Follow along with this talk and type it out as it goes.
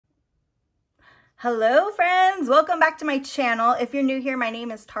Hello friends, welcome back to my channel. If you're new here, my name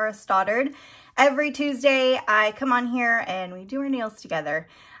is Tara Stoddard. Every Tuesday I come on here and we do our nails together.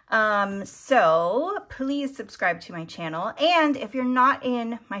 So please subscribe to my channel. And if you're not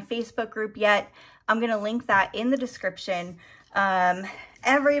in my Facebook group yet, I'm gonna link that in the description.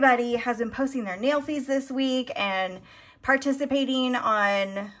 Everybody has been posting their nail fees this week and participating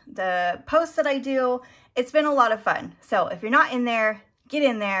on the posts that I do. It's been a lot of fun. So if you're not in there, get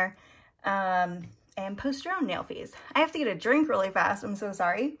in there. And post your own nail fees. I have to get a drink really fast. I'm so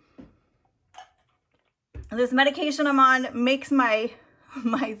sorry. This medication I'm on makes my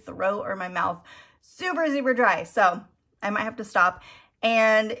throat or my mouth super dry. So I might have to stop.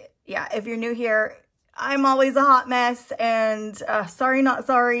 And yeah, if you're new here, I'm always a hot mess and sorry, not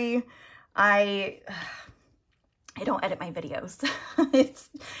sorry. I don't edit my videos.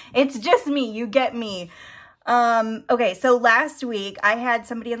 It's just me. You get me. Okay, so last week I had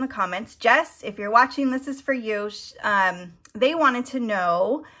somebody in the comments, Jess, if you're watching, this is for you. They wanted to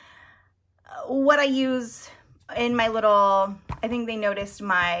know what I use in my little, I think they noticed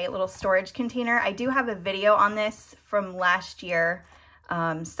my little storage container. I do have a video on this from last year,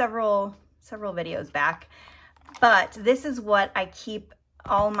 several videos back, but this is what I keep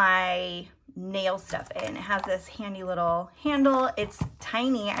all my nail stuff in. It has this handy little handle. It's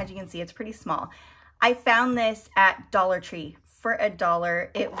tiny, as you can see, it's pretty small. I found this at Dollar Tree for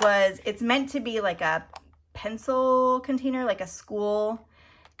 $1. It's meant to be like a pencil container, like a school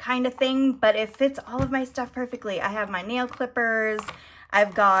kind of thing, but it fits all of my stuff perfectly. I have my nail clippers.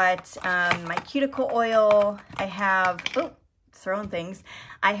 I've got my cuticle oil. I have, throwing things.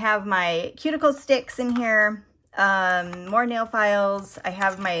 I have my cuticle sticks in here, more nail files. I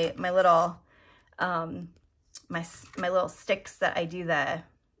have my little, my little sticks that I do the,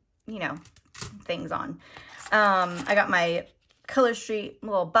 things on. I got my Color Street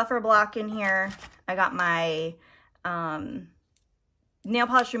little buffer block in here. I got my nail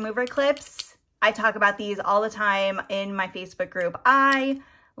polish remover clips. I talk about these all the time in my Facebook group. I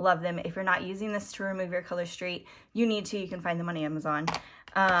love them. If you're not using this to remove your Color Street, you need to. You can find them on Amazon.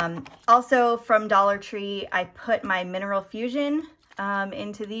 Also from Dollar Tree, I put my Mineral Fusion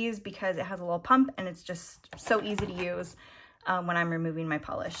into these because it has a little pump and it's just so easy to use when I'm removing my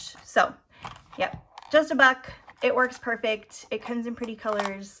polish. So yep, just $1. It works perfect. It comes in pretty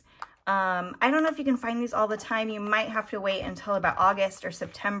colors. I don't know if you can find these all the time. You might have to wait until about August or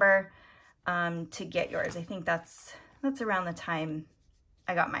September to get yours. I think that's around the time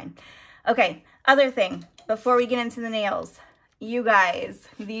I got mine. Okay, other thing, before we get into the nails, you guys,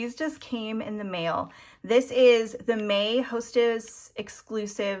 these just came in the mail. This is the May Hostess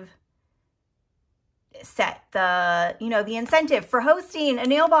exclusive set, the incentive for hosting a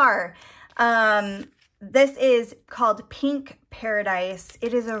nail bar. This is called Pink Paradise.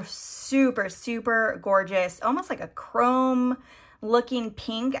 It is a super gorgeous, almost like a chrome looking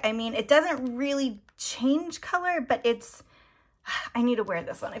pink. I mean, it doesn't really change color, but I need to wear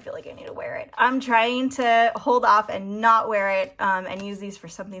this one. I feel like I need to wear it. I'm trying to hold off and not wear it and use these for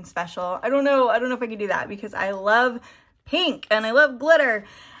something special. I don't know if I can do that because I love pink and I love glitter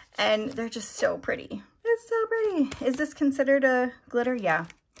and they're just so pretty. It's so pretty. Is this considered a glitter? Yeah.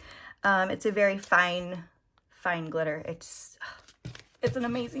 It's a very fine glitter. It's an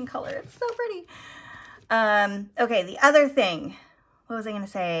amazing color. It's so pretty. Okay, the other thing, what was I going to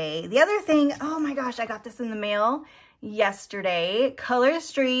say? The other thing, oh my gosh, I got this in the mail yesterday. Color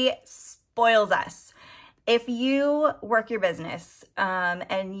Street spoils us. If you work your business,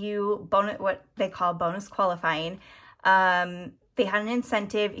 and you what they call bonus qualifying, they had an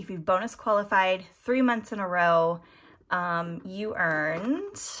incentive. If you've bonus qualified 3 months in a row, you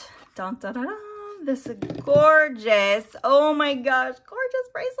earned this gorgeous, oh my gosh, gorgeous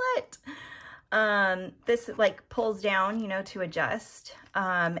bracelet. This like pulls down, to adjust.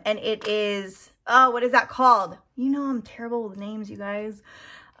 And it is, what is that called? I'm terrible with names, you guys.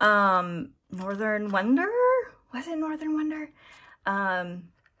 Northern Wonder? Was it Northern Wonder?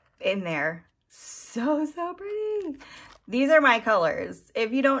 In there. So pretty. These are my colors.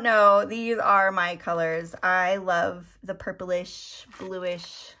 If you don't know, these are my colors. I love the purplish,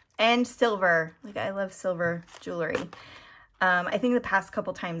 bluish, and silver. Like, I love silver jewelry. I think the past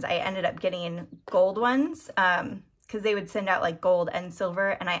couple times I ended up getting gold ones because they would send out like gold and silver,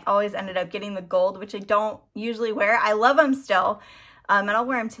 and I always ended up getting the gold, which I don't usually wear. I love them still, and I'll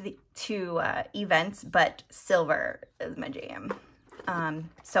wear them to events, but silver is my jam.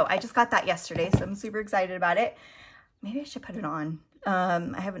 So I just got that yesterday, so I'm super excited about it. Maybe I should put it on.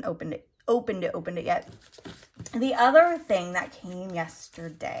 I haven't opened it yet. The other thing that came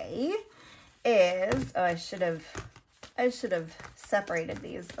yesterday is, I should have separated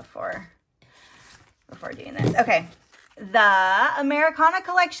these before before doing this. Okay, the Americana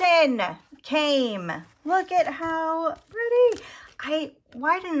Collection came. Look at how pretty.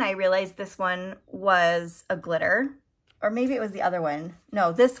 Why didn't I realize this one was a glitter? Or maybe it was the other one.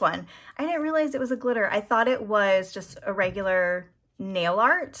 No, this one. I didn't realize it was a glitter. I thought it was just a regular nail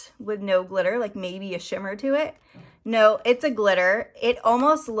art with no glitter, like maybe a shimmer to it. No, it's a glitter. It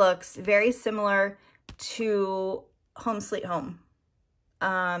almost looks very similar to Home Sweet Home.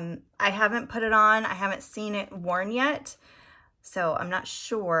 I haven't put it on. I haven't seen it worn yet. So I'm not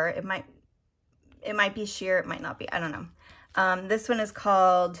sure. It might be sheer. It might not be. I don't know. This one is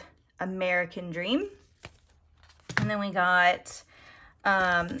called American Dream. And then we got,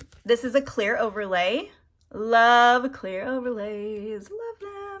 this is a clear overlay. Love clear overlays. Love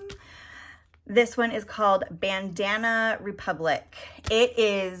them. This one is called Bandana Republic. It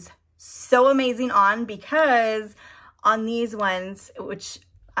is so amazing on because on these ones, which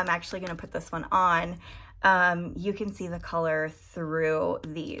I'm actually going to put this one on, you can see the color through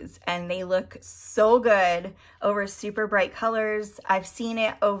these and they look so good over super bright colors. I've seen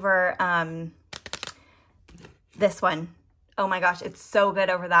it over this one. Oh my gosh, it's so good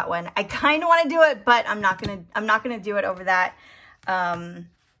over that one. I kind of want to do it, but I'm not gonna do it over that.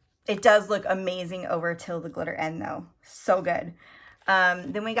 It does look amazing over Till the Glitter End though. So good.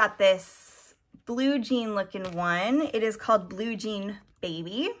 Then we got this blue jean looking one. It is called Blue Jean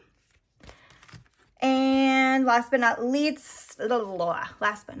Baby. And last but not least,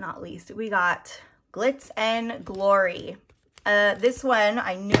 we got Glitz and Glory. This one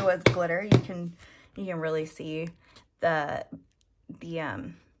I knew was glitter. You can really see the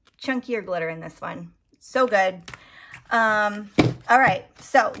chunkier glitter in this one. So good. All right,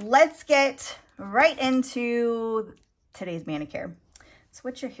 so let's get right into today's manicure. That's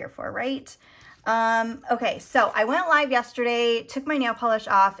what you're here for, right? Okay, so I went live yesterday, took my nail polish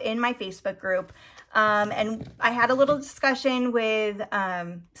off in my Facebook group, and I had a little discussion with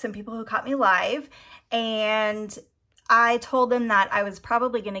some people who caught me live, and I told them that I was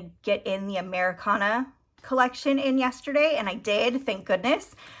probably going to get in the Americana collection in yesterday, and I did, thank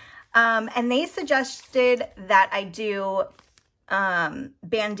goodness. And they suggested that I do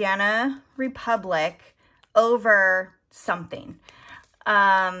Bandana Republic over something.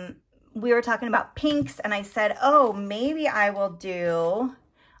 We were talking about pinks, and I said, oh, maybe I will do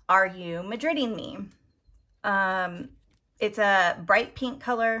Are You Madriding Me? It's a bright pink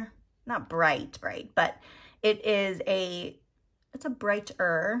color, not bright, but it's a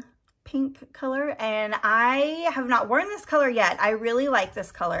brighter pink color, and I have not worn this color yet. I really like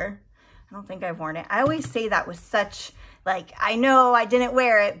this color. I don't think I've worn it. I always say that with such, like, I know I didn't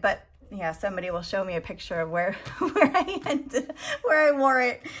wear it, but yeah, somebody will show me a picture of where I wore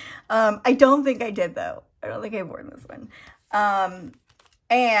it. I don't think I did though. I don't think I've worn this one.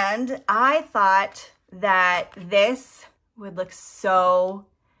 And I thought that this would look so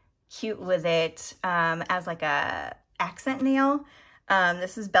cute with it as like a accent nail.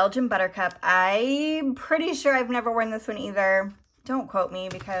 This is Belgian Buttercup. I'm pretty sure I've never worn this one either. Don't quote me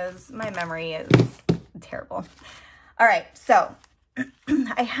because my memory is terrible. All right, so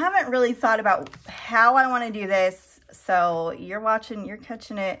I haven't really thought about how I want to do this. So you're watching, you're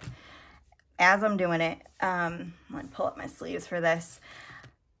catching it as I'm doing it. I'm going to pull up my sleeves for this.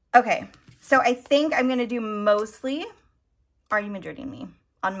 Okay, so I think I'm going to do mostly Are You Madriding Me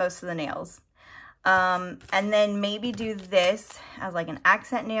on most of the nails. And then maybe do this as like an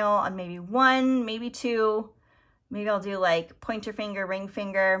accent nail on maybe one, maybe two. Maybe I'll do like pointer finger, ring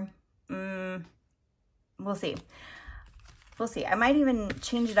finger. We'll see. We'll see. I might even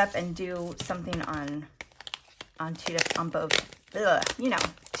change it up and do something on both, you know,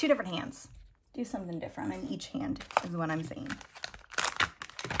 two different hands. Do something different on each hand is what I'm saying.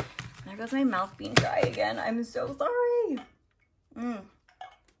 There goes my mouth being dry again. I'm so sorry.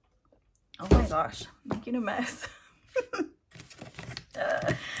 Oh my gosh, I'm making a mess.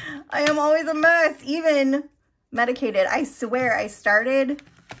 I am always a mess, even medicated. I swear I started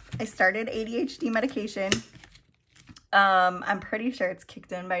ADHD medication. I'm pretty sure it's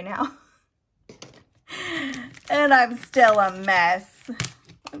kicked in by now. And I'm still a mess.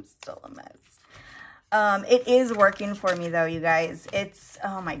 I'm still a mess. It is working for me though, you guys. It's,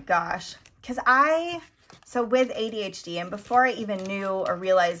 oh my gosh. So with ADHD, and before I even knew or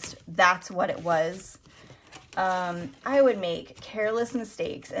realized that's what it was, I would make careless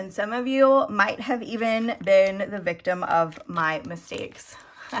mistakes. And some of you might have even been the victim of my mistakes.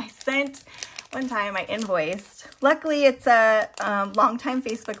 I sent, one time I invoiced. Luckily, it's a longtime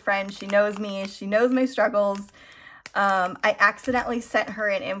Facebook friend. She knows me. She knows my struggles. I accidentally sent her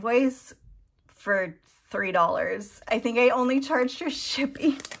an invoice for $3. I think I only charged her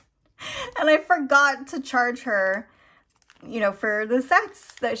shipping. And I forgot to charge her, you know, for the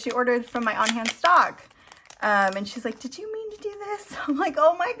sets that she ordered from my on-hand stock. And she's like, did you mean to do this? I'm like,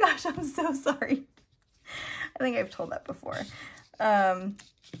 oh my gosh, I'm so sorry. I think I've told that before.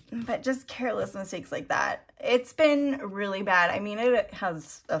 But just careless mistakes like that. It's been really bad. I mean, it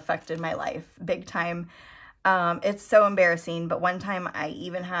has affected my life big time. It's so embarrassing. But one time I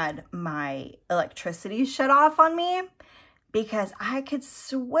even had my electricity shut off on me because I could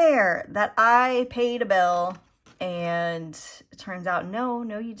swear that I paid a bill, and it turns out, no,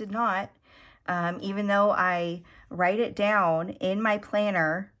 you did not. Even though I write it down in my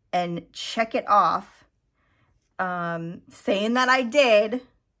planner and check it off, saying that I did,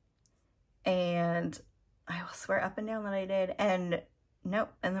 and I will swear up and down that I did, and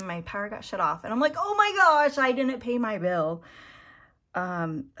nope, and then my power got shut off, and I'm like, oh my gosh, I didn't pay my bill.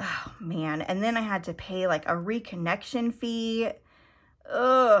 Oh man, and then I had to pay like a reconnection fee.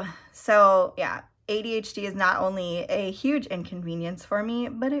 Ugh. So yeah, ADHD is not only a huge inconvenience for me,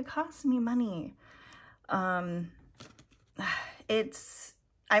 but it costs me money. I'm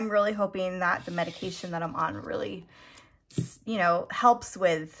really hoping that the medication that I'm on really, you know, helps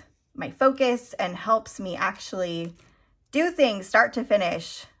with my focus and helps me actually do things start to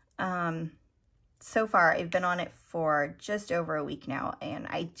finish. So far, I've been on it for just over a week now, and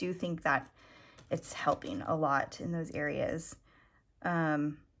I do think that it's helping a lot in those areas.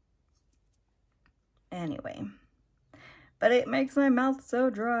 Anyway, but it makes my mouth so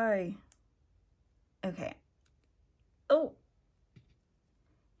dry. Okay. Oh,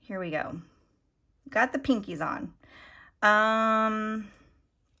 here we go. Got the pinkies on. I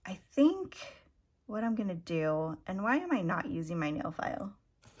think what I'm gonna do, and why am I not using my nail file?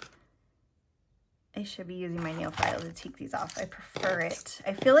 I should be using my nail file to take these off. I prefer it.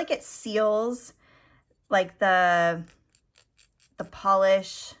 I feel like it seals like the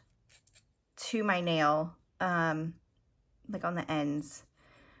polish to my nail, like on the ends.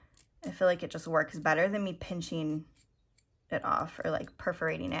 I feel like it just works better than me pinching it off or like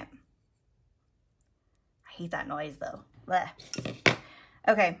perforating it. I hate that noise though. Blech.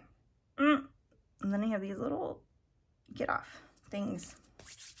 Okay. And then I have these little get off things.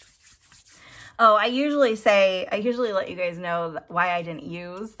 Oh, I usually let you guys know why I didn't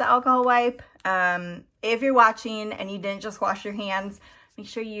use the alcohol wipe. If you're watching and you didn't just wash your hands, make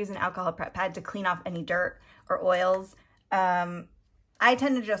sure you use an alcohol prep pad to clean off any dirt or oils. I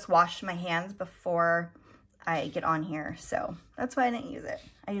tend to just wash my hands before I get on here, so that's why I didn't use it.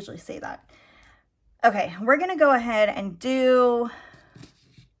 I usually say that. Okay, we're gonna go ahead and do,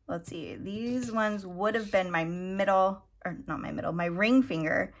 let's see, these ones would have been my middle, or not my middle, my ring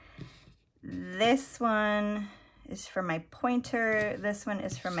finger. This one is for my pointer. This one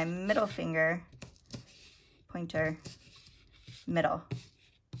is for my middle finger. Pointer, middle.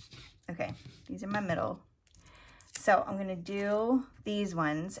 Okay, these are my middle. So I'm gonna do these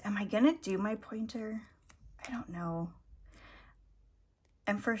ones. Am I gonna do my pointer? I don't know.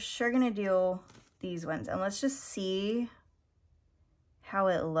 I'm for sure gonna do these ones, and let's just see how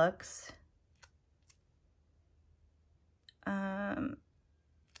it looks.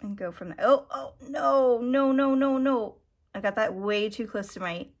 And go from there. Oh, no. I got that way too close to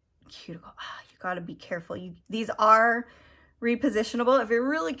my cuticle. You gotta be careful. These are repositionable. If you're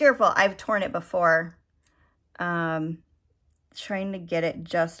really careful, I've torn it before. Trying to get it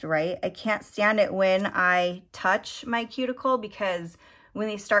just right. I can't stand it when I touch my cuticle, because when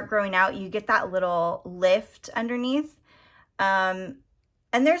they start growing out, you get that little lift underneath. And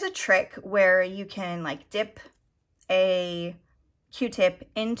there's a trick where you can like dip a Q-tip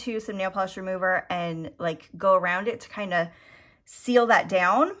into some nail polish remover and like go around it to kind of seal that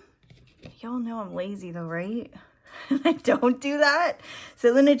down. Y'all know I'm lazy though, right? I don't do that.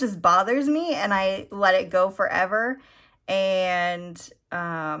 So then it just bothers me and I let it go forever. And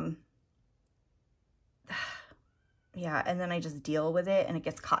yeah, and then I just deal with it and it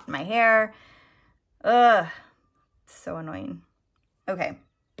gets caught in my hair. Ugh, it's so annoying. Okay.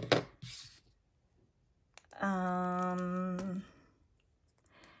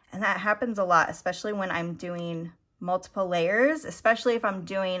 And that happens a lot, especially when I'm doing multiple layers, especially if I'm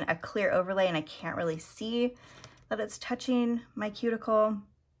doing a clear overlay and I can't really see that it's touching my cuticle.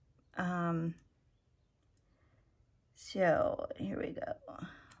 So here we go.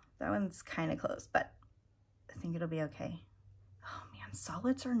 That one's kind of close, but I think it'll be okay. Oh man,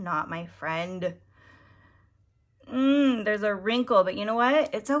 solids are not my friend. There's a wrinkle, but you know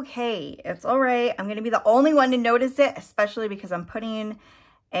what? It's okay. It's all right. I'm going to be the only one to notice it, especially because I'm putting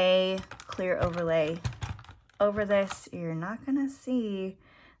a clear overlay over this. You're not going to see.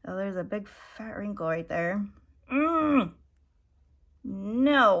 Oh, there's a big fat wrinkle right there.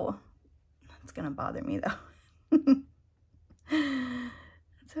 No. It's gonna bother me though.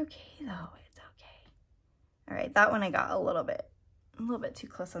 It's okay though, it's okay. All right, that one I got a little bit too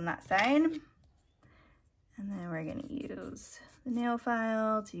close on that side. And then we're gonna use the nail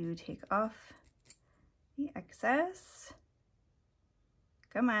file to take off the excess.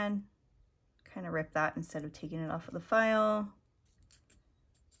 Come on, kind of rip that instead of taking it off of the file.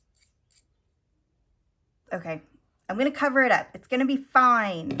 Okay, I'm gonna cover it up. It's gonna be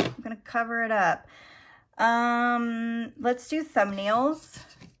fine. I'm gonna cover it up. Let's do thumbnails.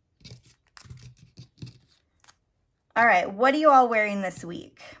 All right, what are you all wearing this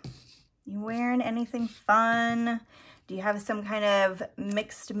week? You wearing anything fun? Do you have some kind of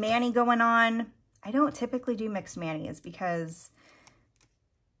mixed mani going on? I don't typically do mixed manis because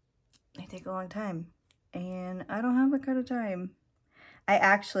they take a long time and I don't have that kind of time. I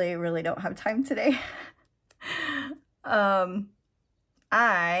actually really don't have time today.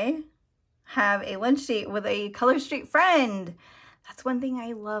 I have a lunch date with a Color Street friend. That's one thing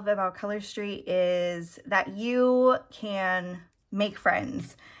I love about Color Street is that you can make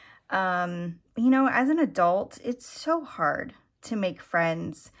friends. You know, as an adult, it's so hard to make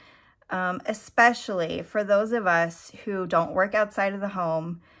friends, especially for those of us who don't work outside of the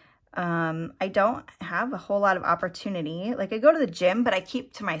home. I don't have a whole lot of opportunity. Like I go to the gym, but I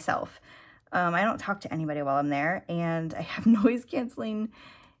keep to myself. I don't talk to anybody while I'm there, and I have noise canceling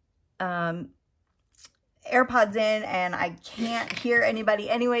AirPods in, and I can't hear anybody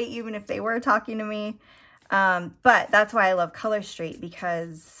anyway, even if they were talking to me. But that's why I love Color Street,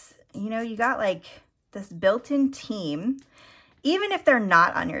 because, you know, you got like this built-in team, even if they're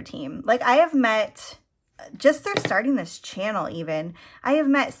not on your team. Like I have met, just through starting this channel even, I have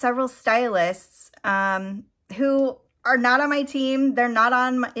met several stylists who are not on my team. They're not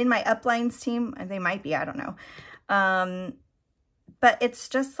in my uplines team. They might be, I don't know. But it's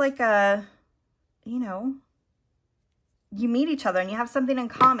just like a, you know, you meet each other and you have something in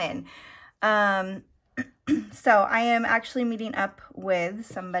common. So I am actually meeting up with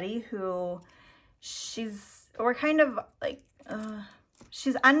somebody who we're kind of like,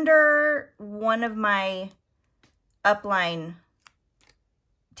 she's under one of my upline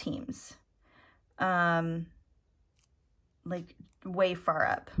teams. Like way far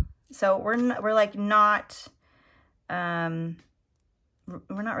up. So we're like not, we're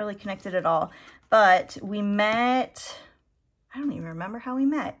not really connected at all, but we met, I don't even remember how we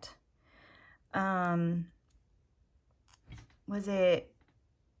met. Was it,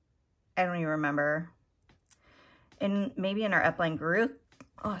 I don't even remember. Maybe in our upline group.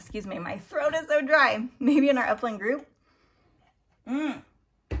 Oh, excuse me, my throat is so dry. Maybe in our upline group.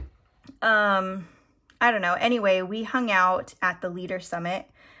 I don't know. Anyway, we hung out at the Leader Summit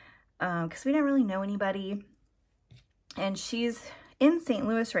because we didn't really know anybody. And she's in St.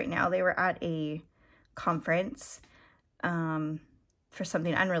 Louis right now. They were at a conference for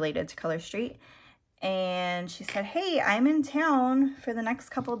something unrelated to Color Street. And she said, hey, I'm in town for the next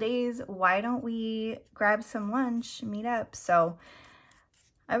couple days. Why don't we grab some lunch, meet up? So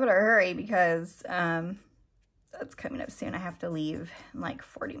I better hurry because that's coming up soon. I have to leave in like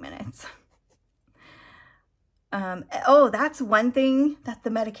 40 minutes. Oh, that's one thing that the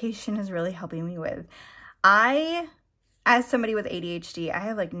medication is really helping me with. As somebody with ADHD, I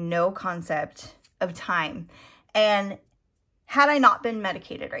have like no concept of time. And had I not been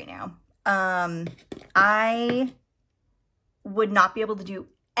medicated right now, I would not be able to do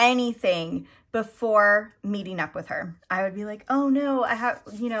anything before meeting up with her. I would be like, oh no, I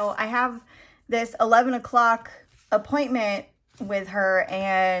have this 11 o'clock appointment with her,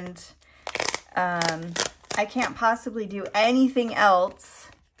 and I can't possibly do anything else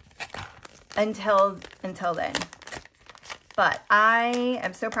until then. But I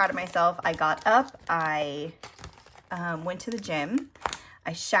am so proud of myself. I got up, I went to the gym,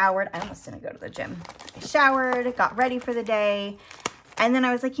 I showered. I almost didn't go to the gym. I showered, got ready for the day, and then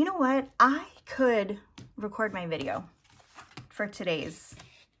I was like, you know what? I could record my video for today's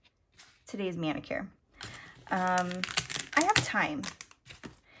manicure. I have time.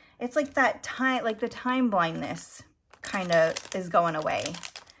 It's like that time, like the time blindness kind of is going away.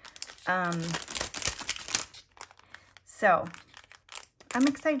 So I'm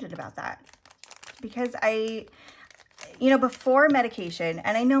excited about that because before medication,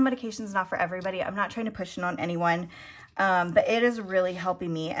 and I know medication's not for everybody. I'm not trying to push it on anyone, but it is really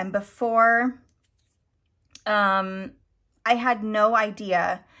helping me. And before, I had no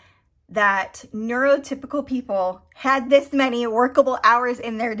idea that neurotypical people had this many workable hours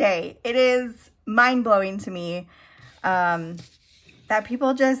in their day. It is mind-blowing to me that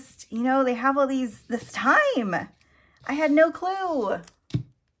people just, they have all this time. I had no clue.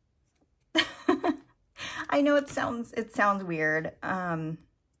 I know it sounds weird.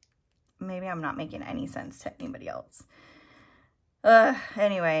 Maybe I'm not making any sense to anybody else.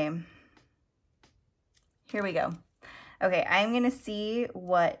 Anyway, here we go. Okay, I'm gonna see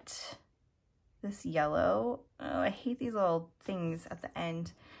what this yellow, oh, I hate these little things at the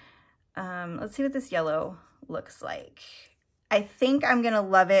end. Let's see what this yellow looks like. I think I'm gonna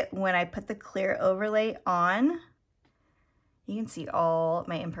love it when I put the clear overlay on. You can see all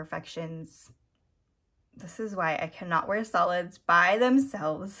my imperfections. This is why I cannot wear solids by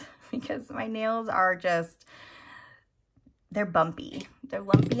themselves, because my nails are just, they're bumpy. They're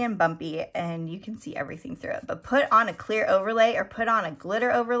lumpy and bumpy, and you can see everything through it. But put on a clear overlay or put on a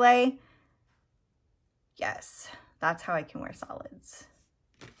glitter overlay, yes, that's how I can wear solids.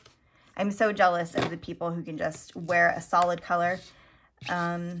 I'm so jealous of the people who can just wear a solid color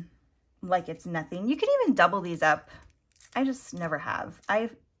like it's nothing. You can even double these up. I just never have.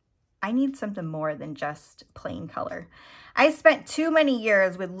 I need something more than just plain color. I spent too many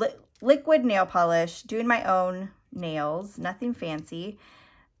years with liquid nail polish, doing my own nails, nothing fancy,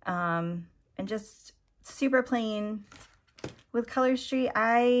 and just super plain. With Color Street,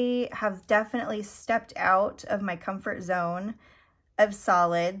 I have definitely stepped out of my comfort zone of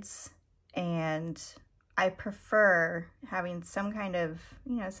solids, and I prefer having some kind of,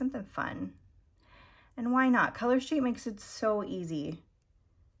 you know, something fun. And why not? Color Street makes it so easy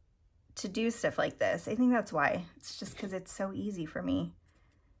to do stuff like this. I think that's why. It's just because it's so easy for me.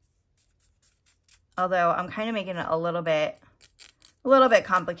 Although I'm kind of making it a little bit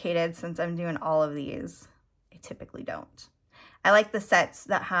complicated since I'm doing all of these. I typically don't. I like the sets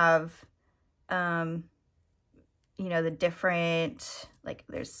that have, you know, the different, like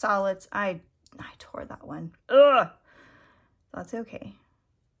there's solids. I tore that one. Ugh. That's okay.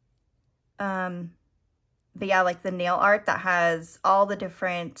 But yeah, like the nail art that has all the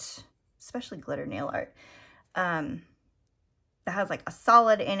different, especially glitter nail art, that has like a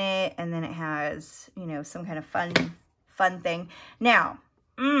solid in it, and then it has, you know, some kind of fun thing. Now,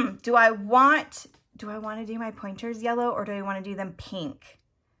 do I want to do my pointers yellow, or do I want to do them pink?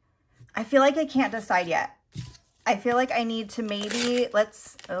 I feel like I can't decide yet. I feel like I need to maybe,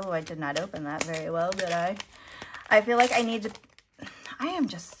 oh, I did not open that very well, did I? I feel like I need to, I am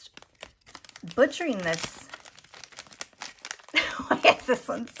just butchering this. Why is this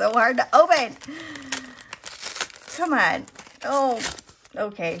one so hard to open? Come on. Oh,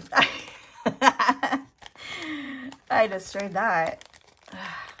 okay. I destroyed that.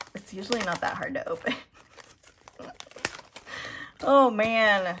 It's usually not that hard to open. Oh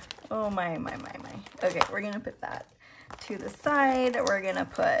man. Oh my. Okay, we're gonna put that to the side. We're gonna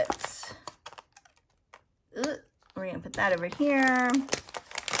put that over here.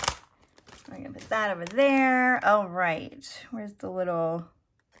 We're gonna put that over there. All right, where's the little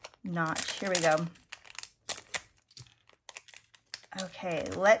notch? Here we go. Okay,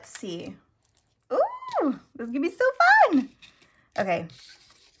 let's see. Ooh, this is gonna be so fun. Okay,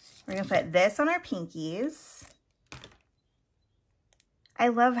 we're gonna put this on our pinkies. I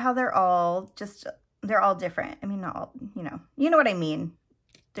love how they're all different. I mean, not all, you know what I mean.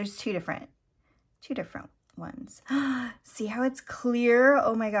 There's two different ones. See how it's clear?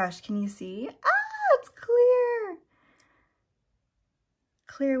 Oh my gosh, can you see? Ah, it's clear.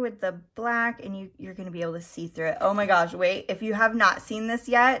 Clear with the black, and you're gonna be able to see through it. Oh my gosh, wait, if you have not seen this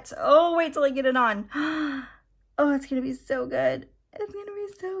yet, oh, wait till I get it on. Oh, it's gonna be so good. It's gonna be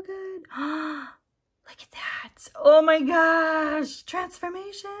so good. Look at that. Oh my gosh,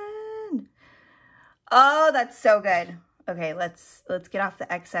 transformation. Oh, that's so good. Okay, let's get off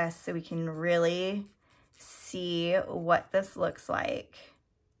the excess so we can really see what this looks like.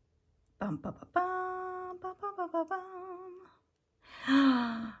 Bum, bum, bum, bum, bum, bum, bum, bum.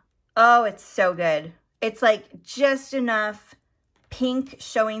 Oh, it's so good. It's like just enough pink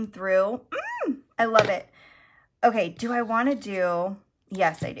showing through. I love it. Okay, do I want to do,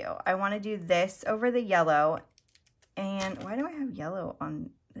 yes, I do. I want to do this over the yellow. And why do I have yellow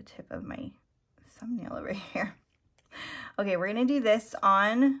on the tip of my thumbnail over here? Okay, we're going to do this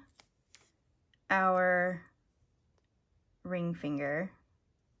on our ring finger.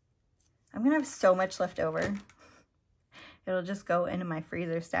 I'm going to have so much left over. It'll just go into my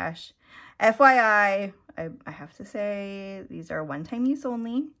freezer stash. FYI, I have to say, these are one-time use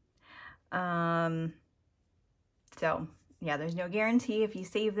only. So, yeah, there's no guarantee if you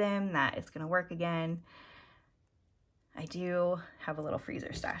save them that it's going to work again. I do have a little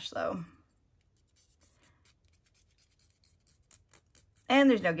freezer stash, though. And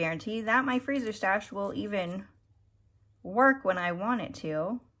there's no guarantee that my freezer stash will even work when I want it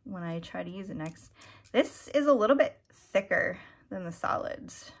to, when I try to use it next. This is a little bit thicker than the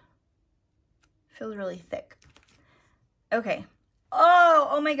solids. Feels really thick. Okay.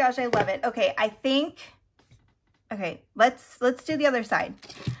 Oh my gosh, I love it. Okay, I think, okay, let's do the other side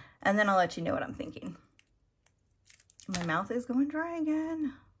and then I'll let you know what I'm thinking. My mouth is going dry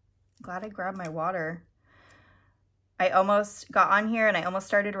again. Glad I grabbed my water. I almost got on here and I almost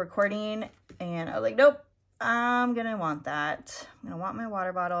started recording and I was like, nope, I'm gonna want that. I'm gonna want my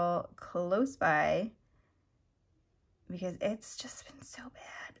water bottle close by because it's just been so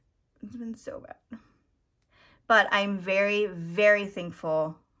bad. It's been so bad. But I'm very, very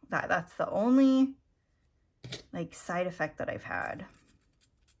thankful that that's the only like side effect that I've had.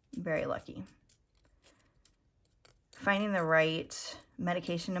 Very lucky. Finding the right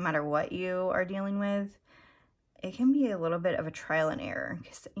medication, no matter what you are dealing with, it can be a little bit of a trial and error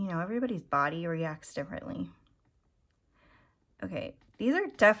because, you know, everybody's body reacts differently. Okay, these are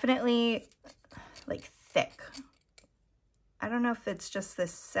definitely like thick. I don't know if it's just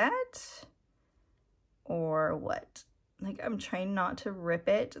this set or what. Like, I'm trying not to rip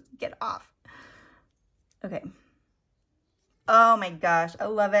it. Just get off. Okay. Oh my gosh, I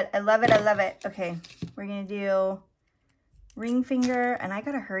love it. I love it. I love it. Okay, we're gonna do ring finger, and I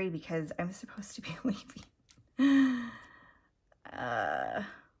gotta hurry because I'm supposed to be leaving. I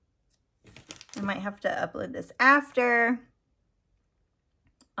might have to upload this after.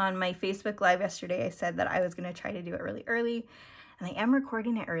 On my Facebook Live yesterday, I said that I was gonna try to do it really early, and I am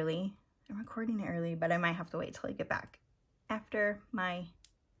recording it early. I'm recording it early, but I might have to wait till I get back after my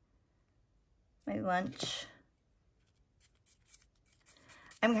lunch.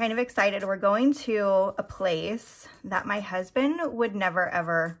 I'm kind of excited. We're going to a place that my husband would never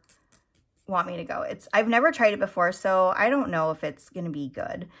ever want me to go. I've never tried it before, so I don't know if it's gonna be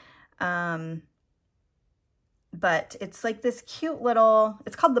good. But it's like this cute little,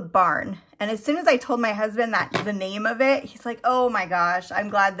 it's called The Barn. And as soon as I told my husband that the name of it, he's like, oh my gosh, I'm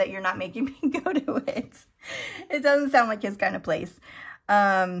glad that you're not making me go to it. It doesn't sound like his kind of place.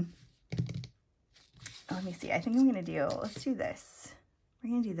 Let me see. I think I'm going to do, let's do this. We're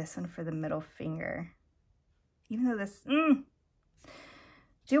going to do this one for the middle finger. Even though this,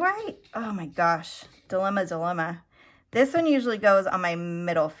 do I? Oh my gosh. Dilemma. This one usually goes on my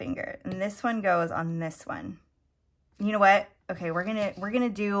middle finger. And this one goes on this one. You know what? Okay, we're gonna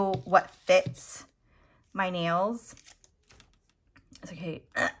do what fits my nails. It's okay.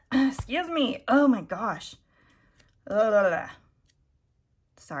 Excuse me. Oh my gosh.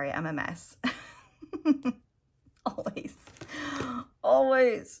 Sorry, I'm a mess. Always.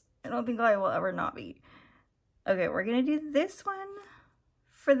 I don't think I will ever not be. Okay, we're gonna do this one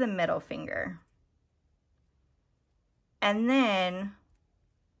for the middle finger. And then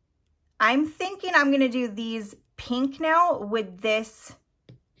I'm thinking I'm gonna do these pink now with this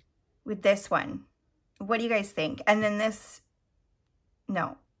one. What do you guys think? And then this,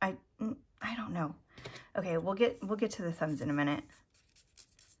 no, I don't know. Okay, we'll get to the thumbs in a minute.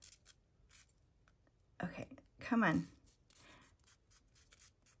 Okay, come on.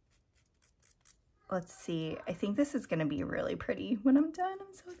 Let's see. I think this is gonna be really pretty when I'm done.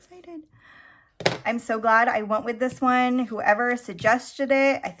 I'm so excited. I'm so glad I went with this one. Whoever suggested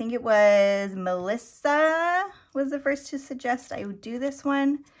it, I think it was Melissa was the first to suggest I would do this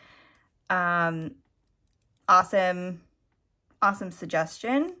one. Awesome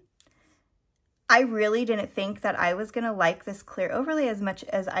suggestion. I really didn't think that I was gonna like this clear overlay as much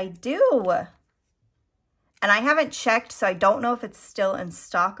as I do. And I haven't checked, so I don't know if it's still in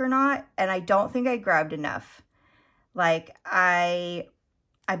stock or not. And I don't think I grabbed enough. Like, I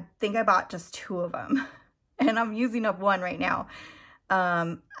think I bought just 2 of them and I'm using up 1 right now.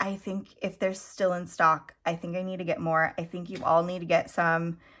 I think if they're still in stock, I think I need to get more. I think you all need to get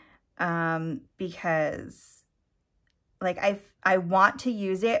some, because like I want to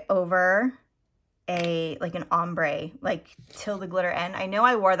use it over like an ombre, like till the glitter end. I know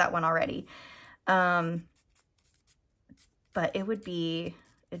I wore that one already. But it'd be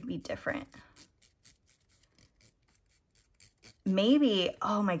different. Maybe,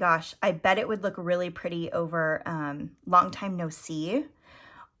 oh my gosh, I bet it would look really pretty over Long Time No See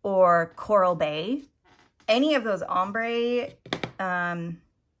or Coral Bay. Any of those ombre, am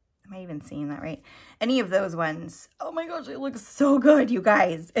I even seeing that right? Any of those ones. Oh my gosh, it looks so good, you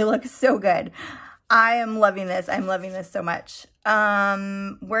guys. It looks so good. I am loving this. I'm loving this so much.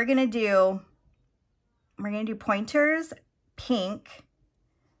 We're gonna do pointers, pink.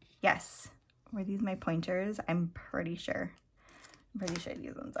 Yes, were these my pointers? I'm pretty sure. These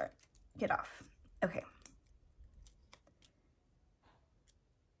ones are. Get off. Okay.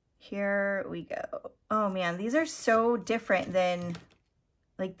 Here we go. Oh man, these are so different than,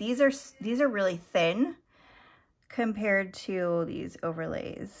 like, these are really thin compared to these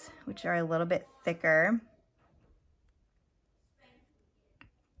overlays, which are a little bit thicker.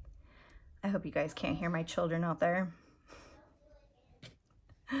 I hope you guys can't hear my children out there.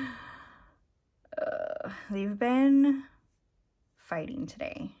 They've been fighting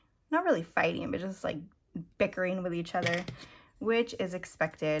today. Not really fighting, but just like bickering with each other, which is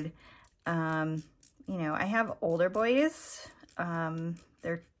expected. You know, I have older boys.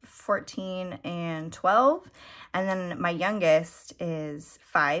 They're 14 and 12. And then my youngest is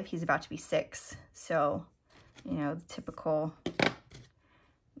 5. He's about to be 6. So, you know, the typical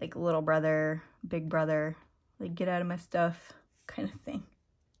like little brother, big brother, like get out of my stuff kind of thing.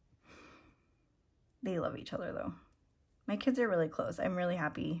 They love each other though. My kids are really close. I'm really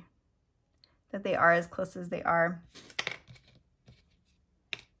happy that they are as close as they are.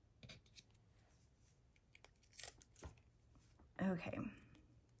 Okay.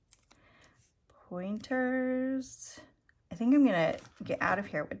 Pointers. I think I'm gonna get out of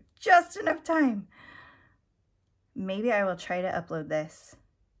here with just enough time. Maybe I will try to upload this.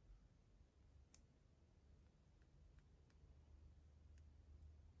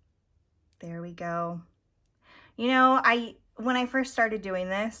 There we go. You know, when I first started doing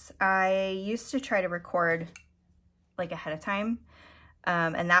this, I used to try to record like ahead of time.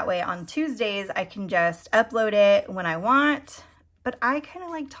 And that way on Tuesdays, I can just upload it when I want. But I kind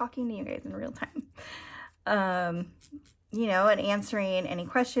of like talking to you guys in real time. You know, and answering any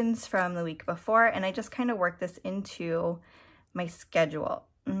questions from the week before. And I just kind of work this into my schedule.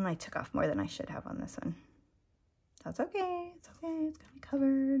 I took off more than I should have on this one. That's okay. It's okay. It's going to be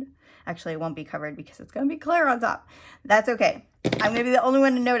covered. Actually, it won't be covered because it's going to be clear on top. That's okay. I'm going to be the only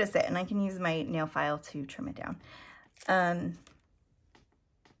one to notice it. And I can use my nail file to trim it down.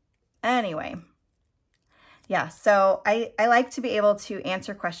 Anyway. Yeah, so I like to be able to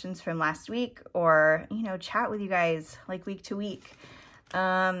answer questions from last week or, you know, chat with you guys like week to week.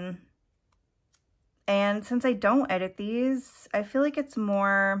 And since I don't edit these, I feel like it's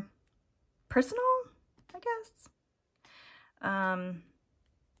more personal, I guess. I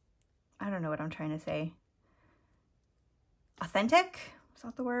don't know what I'm trying to say. Authentic? Is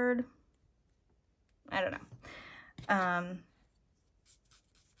that the word? I don't know.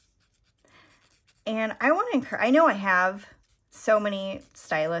 And I want to encourage, I know I have so many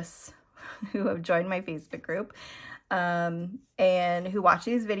stylists who have joined my Facebook group and who watch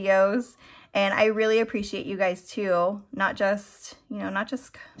these videos. And I really appreciate you guys too. Not just, you know, not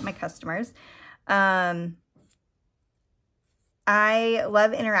just my customers. I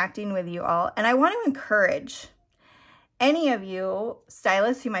love interacting with you all. And I want to encourage any of you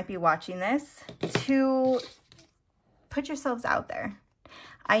stylists who might be watching this to put yourselves out there.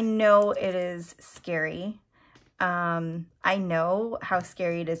 I know it is scary. I know how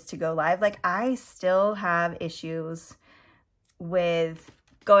scary it is to go live. Like, I still have issues with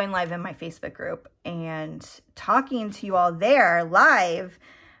going live in my Facebook group and talking to you all there live.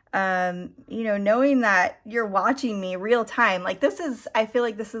 You know, knowing that you're watching me real time. Like, this is, I feel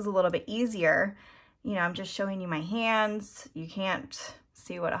like this is a little bit easier. You know, I'm just showing you my hands. You can't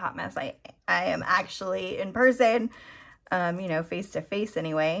see what a hot mess I am actually in person. You know, face to face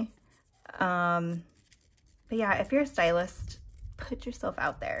anyway. But yeah, if you're a stylist, put yourself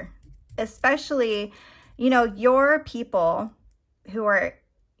out there. Especially, you know, your people who are,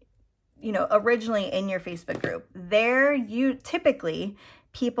 you know, originally in your Facebook group. They're typically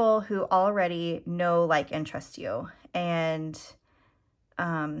people who already know, like, and trust you. And,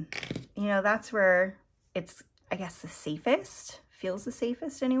 you know, that's where it's, I guess, the safest. Feels the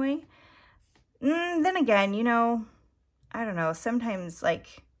safest anyway. Then again, you know, I don't know, sometimes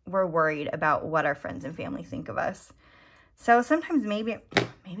like we're worried about what our friends and family think of us. So sometimes maybe it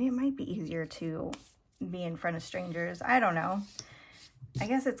might be easier to be in front of strangers. I don't know. I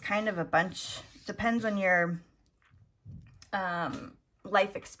guess it's kind of a bunch, depends on your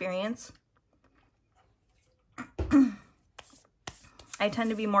life experience. I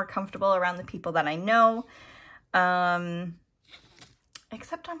tend to be more comfortable around the people that I know.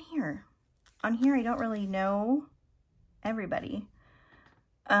 Except on here. On here, I don't really know everybody.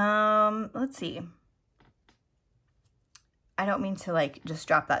 Let's see. I don't mean to like just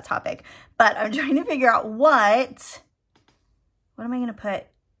drop that topic, but I'm trying to figure out what am I going to put?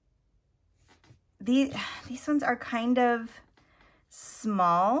 These ones are kind of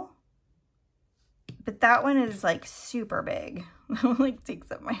small, but that one is like super big. Like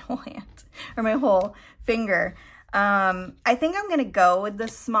takes up my whole hand or my whole finger. I think I'm going to go with the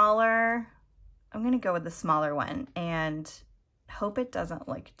smaller. I'm going to go with the smaller one and hope it doesn't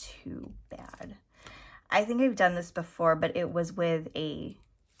look too bad. I think I've done this before, but it was with a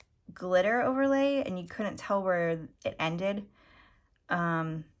glitter overlay and you couldn't tell where it ended.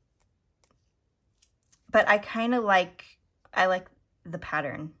 But I kind of like, I like the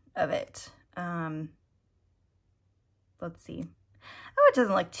pattern of it. Let's see. Oh, it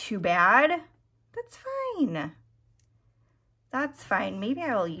doesn't look too bad. That's fine. That's fine. Maybe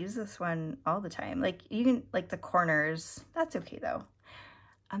I will use this one all the time. Like you can, like the corners, that's okay though.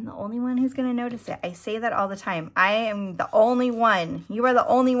 I'm the only one who's gonna notice it. I say that all the time. I am the only one, you are the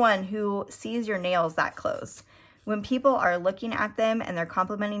only one who sees your nails that close. When people are looking at them and they're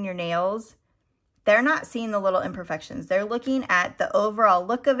complimenting your nails, they're not seeing the little imperfections. They're looking at the overall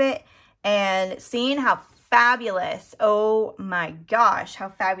look of it and seeing how fabulous, oh my gosh, how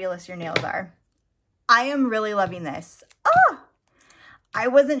fabulous your nails are. I am really loving this. Oh, I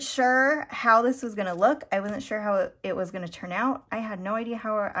wasn't sure how this was gonna look. I wasn't sure how it was gonna turn out. I had no idea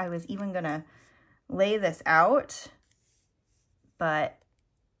how I was even gonna lay this out, but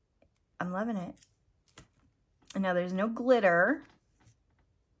I'm loving it. And now there's no glitter.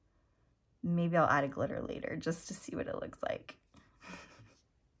 Maybe I'll add a glitter later just to see what it looks like.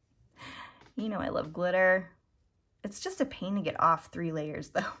 You know I love glitter. It's just a pain to get off 3 layers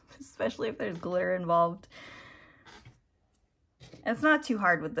though, especially if there's glitter involved. It's not too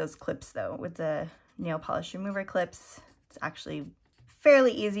hard with those clips though, with the nail polish remover clips. It's actually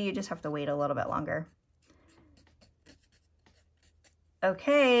fairly easy. You just have to wait a little bit longer.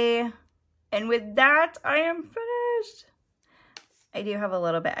 Okay, and with that, I am finished. I do have a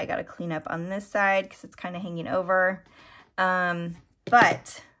little bit I gotta clean up on this side because it's kind of hanging over.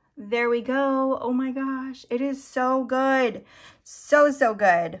 But there we go. Oh my gosh, it is so good. So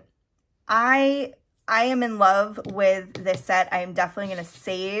good. I am in love with this set. I am definitely going to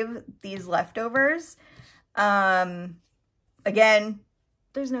save these leftovers. Again,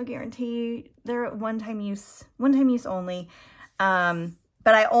 there's no guarantee. They're one-time use only.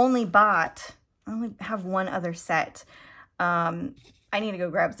 But I only have one other set. I need to go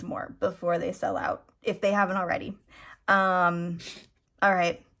grab some more before they sell out, if they haven't already. All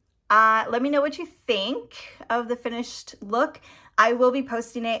right. Let me know what you think of the finished look. I will be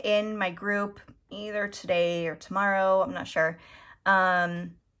posting it in my group either today or tomorrow. I'm not sure.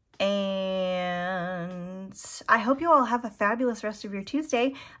 And I hope you all have a fabulous rest of your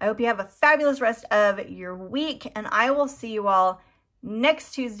Tuesday. I hope you have a fabulous rest of your week, and I will see you all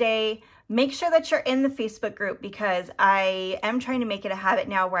next Tuesday. Make sure that you're in the Facebook group because I am trying to make it a habit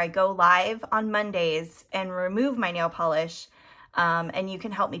now where I go live on Mondays and remove my nail polish. And you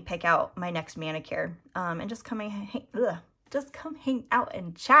can help me pick out my next manicure. And just come hang out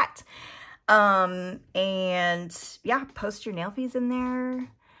and chat. And yeah, post your nail fees in there.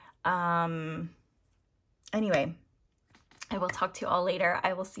 Anyway, I will talk to you all later.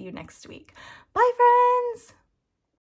 I will see you next week. Bye, friends.